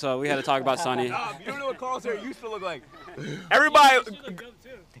hair, though, so we had to talk about Sonny. You don't know what Carl's hair used to look like. Everybody,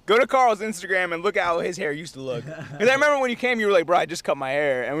 go to Carl's Instagram and look at how his hair used to look. Because I remember when you came, you were like, bro, I just cut my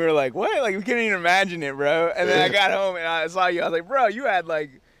hair. And we were like, what? Like, we couldn't even imagine it, bro. And then I got home and I saw you. I was like, bro, you had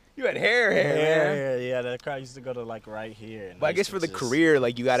hair, man. Yeah, that crowd used to go to like right here. But I guess for the career,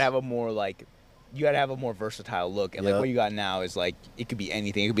 like, you gotta have a more versatile look. And like what you got now is like, it could be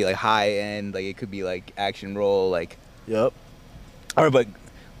anything. It could be like high end, like it could be like action role, like. Yep. All right, but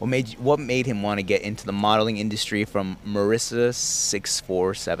what made him want to get into the modeling industry from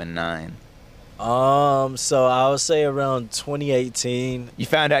Marissa6479? So I would say around 2018. You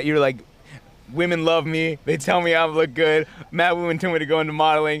found out you were like, women love me. They tell me I look good. Mad women told me to go into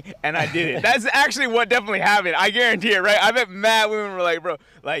modeling, and I did it. That's actually what definitely happened. I guarantee it, right? I bet mad women were like, bro,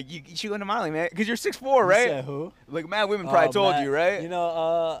 like you should go into modeling, man, because you're 6'4", right? You said who? Like mad women probably told you, right? You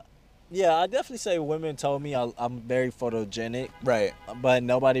know, yeah, I definitely say women told me I'm very photogenic. Right. But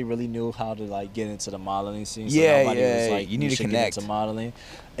nobody really knew how to like get into the modeling scene. So Yeah, nobody was like, you need to should connect. get into modeling.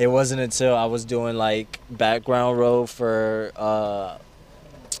 It wasn't until I was doing like background role for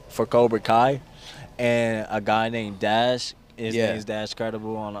Cobra Kai, and a guy named Dash. His name's Dash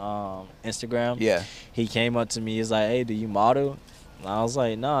Credible on Instagram. Yeah. He came up to me. He's like, "Hey, do you model?" And I was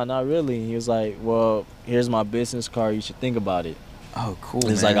like, "Nah, not really." He was like, "Well, here's my business card. You should think about it." Oh, cool.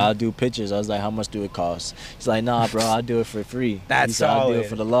 He's like, "I'll do pictures." I was like, "How much do it cost?" He's like, "Nah, bro, I'll do it for free." That's solid. I'll do it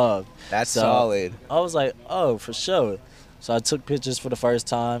for the love. That's solid. I was like, "Oh, for sure." So I took pictures for the first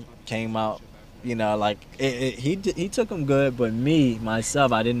time. Came out, you know, like he took them good, but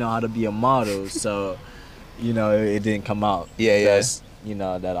myself, I didn't know how to be a model, so you know, it didn't come out. Yes. You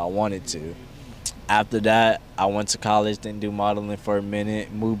know, that I wanted to. After that, I went to college, didn't do modeling for a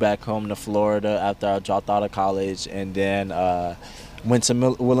minute, moved back home to Florida after I dropped out of college, and then went to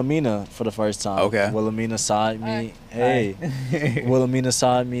Wilhelmina for the first time. Okay. Wilhelmina signed me. Hey. Wilhelmina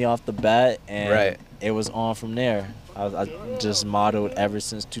signed me off the bat, and it was on from there. I just modeled ever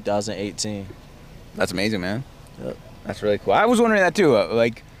since 2018. That's amazing, man. Yep. That's really cool. I was wondering that too,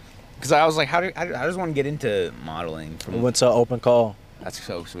 like, because I was like, I just want to get into modeling. We went to Open Call. That's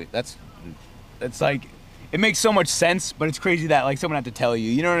so sweet. It's like, it makes so much sense, but it's crazy that like someone had to tell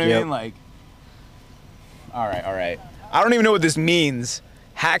you. You know what I mean? Like, all right. I don't even know what this means.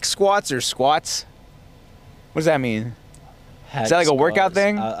 Hack squats or squats? What does that mean? Is that like a workout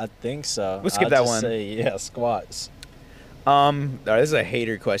thing? I think so. We'll skip that one. Say, squats. All right, this is a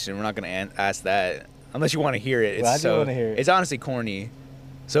hater question. We're not gonna ask that unless you want to hear it. I do want to hear it. It's honestly corny.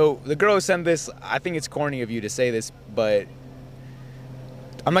 So the girl who sent this, I think it's corny of you to say this, but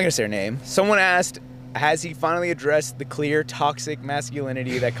I'm not gonna say her name. Someone asked, has he finally addressed the clear toxic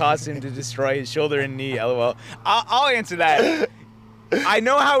masculinity that caused him to destroy his shoulder and knee? LOL. I'll answer that. I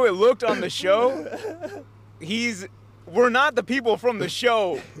know how it looked on the show. We're not the people from the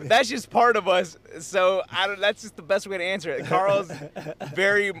show. That's just part of us. So that's just the best way to answer it. Carl's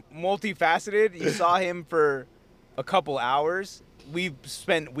very multifaceted. You saw him for a couple hours. We've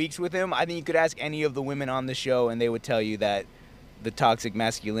spent weeks with him. I think you could ask any of the women on the show and they would tell you that the toxic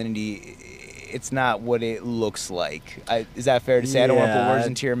masculinity, it's not what it looks like. Is that fair to say? I don't want to put words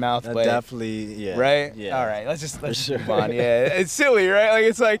into your mouth, but definitely, yeah. Right? Yeah. All right, let's just move on. Yeah, it's silly, right? Like,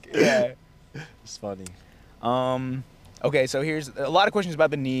 it's like, yeah. It's funny. Okay, so here's a lot of questions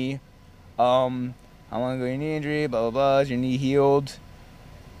about the knee. How long ago your knee injury? Blah blah blah. Is your knee healed?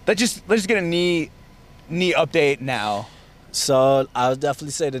 Let's just get a knee update now. So I would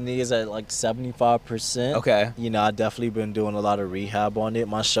definitely say the knee is at like 75%. Okay. You know, I definitely been doing a lot of rehab on it.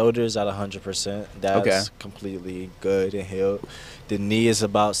 My shoulder is at 100%. That's completely good and healed. The knee is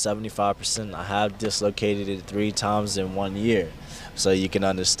about 75%. I have dislocated it 3 times in 1 year. So you can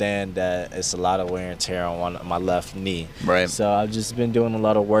understand that it's a lot of wear and tear on my left knee. Right. So I've just been doing a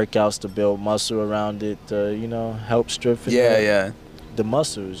lot of workouts to build muscle around it to, you know, help strengthen the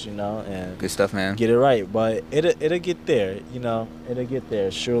muscles, you know, and good stuff, man. Get it right, but it'll get there, you know. It'll get there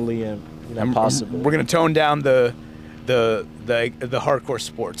surely, and you know, possible. We're gonna tone down the the hardcore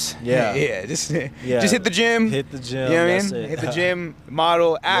sports. Yeah. Yeah. Just hit the gym. Hit the gym. You know what I that's mean? it. Hit the gym,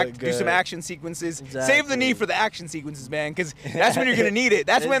 model, act, do good. some action sequences. Exactly. Save the need for the action sequences, man, because that's when you're gonna need it.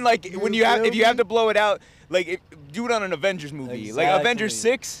 That's when like when you have feel if you have me? to blow it out, like do it on an Avengers movie, like Avengers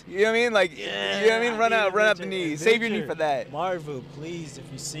Exactly. 6. You know what I mean? Like you know what I mean? Run out the knees. Save your knee for that. Marvel, please,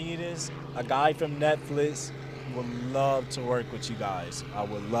 if you see this, a guy from Netflix would love to work with you guys. I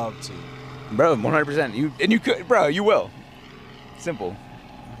would love to. Bro, 100%. You could, bro. You will. Simple.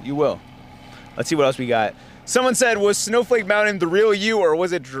 You will. Let's see what else we got. Someone said, was Snowflake Mountain the real you, or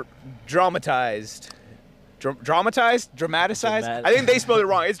was it dramatized? Dramatized? Dramatized? I think they spelled it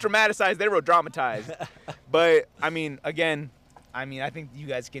wrong. It's dramatized. They wrote dramatized. But I mean, again, I think you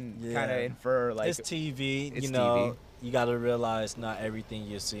guys can kind of infer like it's TV. It's you know, TV. you gotta realize not everything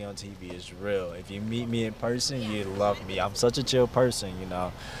you see on TV is real. If you meet me in person, you love me. I'm such a chill person. You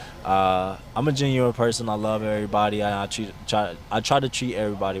know, I'm a genuine person. I love everybody. I try to treat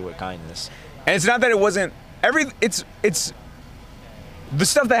everybody with kindness. And it's not that it wasn't it's the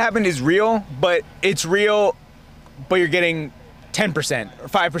stuff that happened is real, but it's real, but you're getting 10% or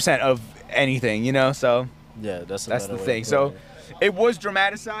 5% of anything, you know? So Yeah, that's the thing. So it was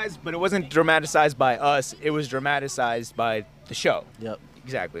dramatized, but it wasn't dramatized by us. It was dramatized by the show. Yep.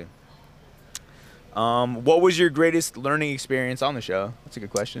 Exactly. What was your greatest learning experience on the show? That's a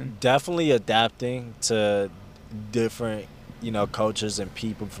good question. Definitely adapting to different, cultures and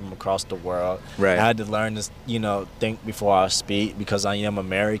people from across the world. Right. I had to learn to, think before I speak because I am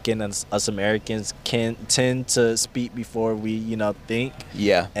American, and us Americans can tend to speak before we, think.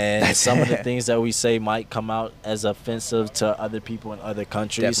 Yeah. And some of the things that we say might come out as offensive to other people in other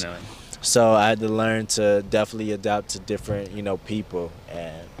countries. Definitely. So I had to learn to definitely adapt to different, people,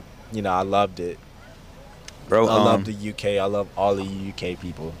 and I loved it. Bro, I love the UK. I love all the UK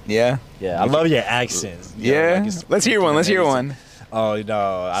people. Yeah. Yeah, I love your accents. Yeah. Let's hear one. Let's hear one. Oh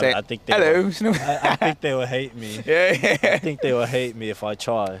no, I think they. Hello. I think they will hate me. Yeah. I think they will hate me if I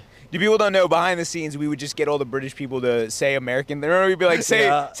try. You people don't know, behind the scenes, we would just get all the British people to say American. Remember, we'd be like, say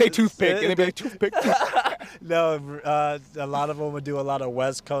toothpick, and they'd be like, toothpick. No, a lot of them would do a lot of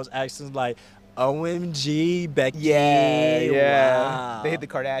West Coast accents like, OMG, Becky. Yeah. Wow. They hit the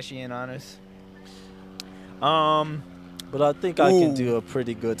Kardashian on us. But I think I can do a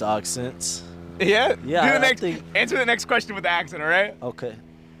pretty good accent. Yeah? Yeah, Answer the next question with the accent, all right? Okay.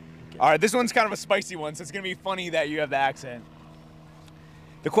 All right, this one's kind of a spicy one, so it's going to be funny that you have the accent.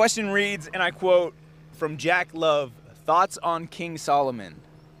 The question reads, and I quote, from Jack Love, thoughts on King Solomon?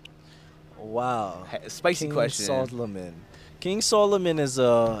 Wow. Spicy question. King Solomon is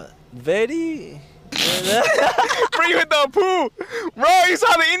a very... Bro, you hit the poo. Bro, you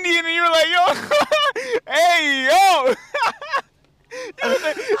saw the Indian and you were like, yo, hey, yo. you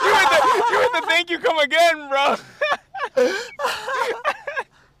hit the thank you come again, bro.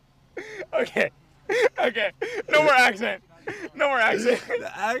 Okay. No more accent.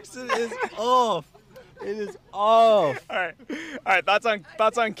 The accent is off. It is off. All right.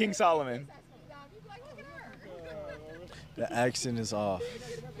 Thoughts on King Solomon. The accent is off.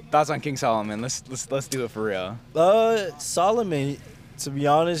 Thoughts on King Solomon. Let's do it for real. Solomon, to be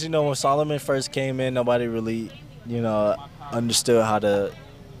honest, when Solomon first came in, nobody really, understood how to,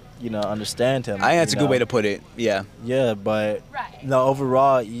 understand him. I think that's a good way to put it. Yeah. Yeah, but no,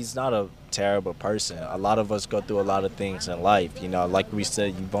 overall, he's not a terrible person. A lot of us go through a lot of things in life. Like we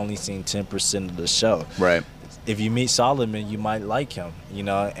said, you've only seen 10% of the show. Right. If you meet Solomon, you might like him,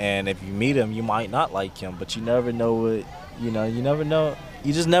 and if you meet him, you might not like him. But you never know what, you never know.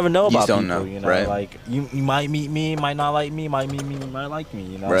 You just never know about people, right. Like, you might meet me, might not like me, might meet me, might like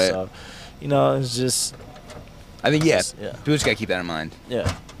me, Right. So, it's just... I think, people just got to keep that in mind.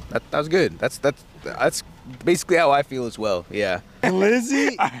 Yeah. That was good. That's basically how I feel as well. Yeah.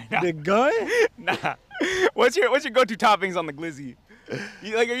 Glizzy? The gun? Nah. What's your go-to toppings on the glizzy? Do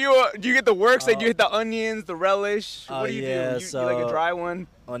you get the works? Like, do you hit the onions, the relish? What do you do? You like a dry one?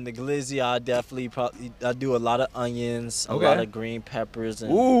 On the glizzy, I definitely I do a lot of onions, Okay. a lot of green peppers,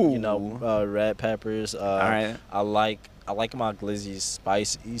 and red peppers. All right. I like my glizzy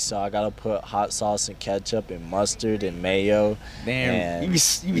spicy, so I gotta put hot sauce and ketchup and mustard and mayo. Damn, and you be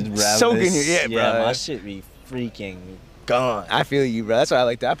soaking your bro. Yeah, my shit be freaking gone. I feel you, bro. That's why I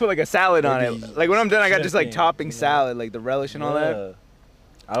like that. I put like a salad on it. Like when I'm done, I got just like tripping, topping salad, like the relish and all that.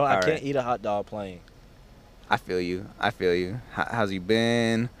 I can't eat a hot dog plain. I feel you. How's you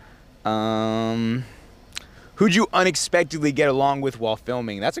been? Who'd you unexpectedly get along with while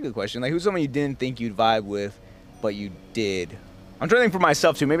filming? That's a good question. Like, who's someone you didn't think you'd vibe with, but you did? I'm trying to think for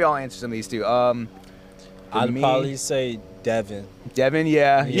myself too. Maybe I'll answer some of these too. I'd probably say Devin. Devin,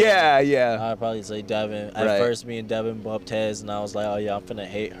 yeah. I'd probably say Devin. At first, me and Devin bumped heads, and I was like, oh yeah, I'm finna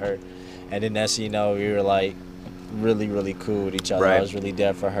hate her. And then next thing you know, we were like really, really cool with each other. I was really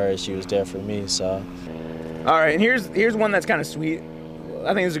there for her, she was there for me, so. All right, and here's one that's kind of sweet.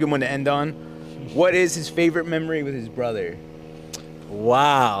 I think this is a good one to end on. What is his favorite memory with his brother?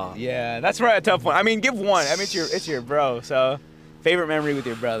 Wow. Yeah, that's probably a tough one. I mean, give one. I mean, it's your bro, so favorite memory with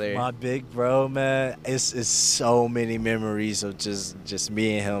your brother. My big bro, man, it's so many memories of just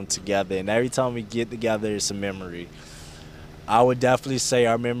me and him together. And every time we get together, it's a memory. I would definitely say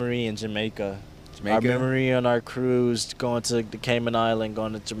our memory in Jamaica. Our memory on our cruise, going to the Cayman Island,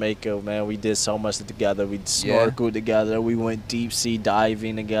 going to Jamaica, man, we did so much together. We snorkeled together. We went deep sea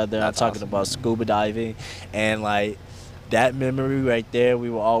diving together. I'm talking about scuba diving. And, like, that memory right there, we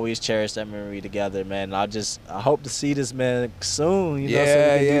will always cherish that memory together, man. I hope to see this man soon, you know,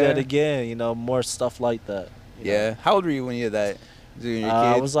 so we can do that again, you know, more stuff like that. You know? How old were you when you did that?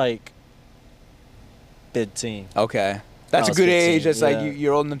 I was like 15. Okay. That's a good age. That's like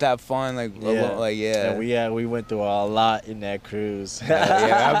you're old enough to have fun. Like, And we went through a lot in that cruise.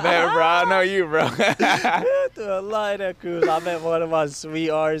 I bet, bro. I know you, bro. We went through a lot in that cruise. I met one of my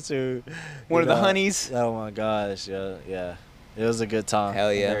sweethearts who, one of the honeys. Oh my gosh, yeah. It was a good time.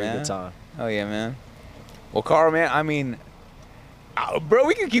 Hell yeah, man. Good time. Hell yeah, man. Well, Carl, man. I mean, bro,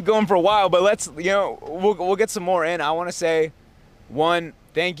 we can keep going for a while, but let's, we'll get some more in. I want to say, one,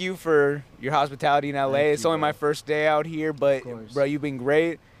 thank you for your hospitality in LA. It's only my first day out here, but bro, you've been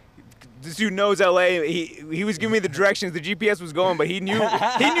great. This dude knows LA. He was giving me the directions. The GPS was going, but he knew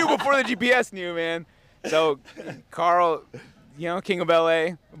before the GPS knew, man. So, Carl, king of LA.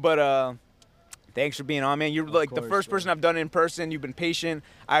 But thanks for being on, man. You're like the first person I've done it in person. You've been patient.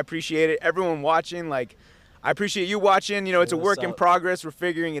 I appreciate it. Everyone watching, like, I appreciate you watching. It's a work in progress. We're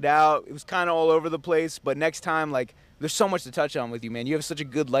figuring it out. It was kind of all over the place, but next time, like, there's so much to touch on with you, man. You have such a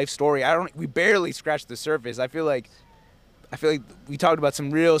good life story. We barely scratched the surface. I feel like we talked about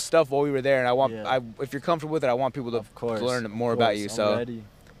some real stuff while we were there, and if you're comfortable with it, I want people to learn more about you. So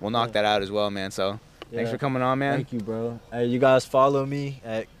we'll knock that out as well, man. So thanks for coming on, man. Thank you, bro. Hey, you guys follow me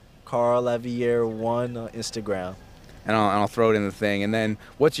at Carl Lavier1 on Instagram. And I'll throw it in the thing. And then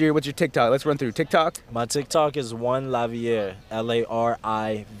what's your TikTok? Let's run through TikTok. My TikTok is one Lavier,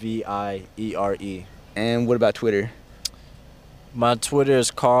 Lariviere. And what about Twitter? My Twitter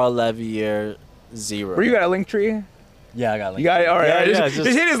is Carl Lavier 0. Where you got a link tree? Yeah, I got a link tree. You got it? All right. Just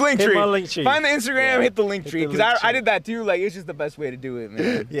hit his link tree. Hit my link tree. Find the Instagram, hit the link tree. Because I did that too. Like, it's just the best way to do it,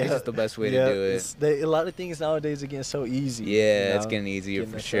 man. It's just the best way to do it. A lot of things nowadays are getting so easy. Yeah, it's getting easier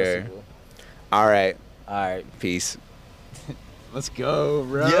for sure. All right. Peace. Let's go,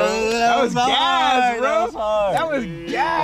 bro. Yo, that was gas, bro. That was gas.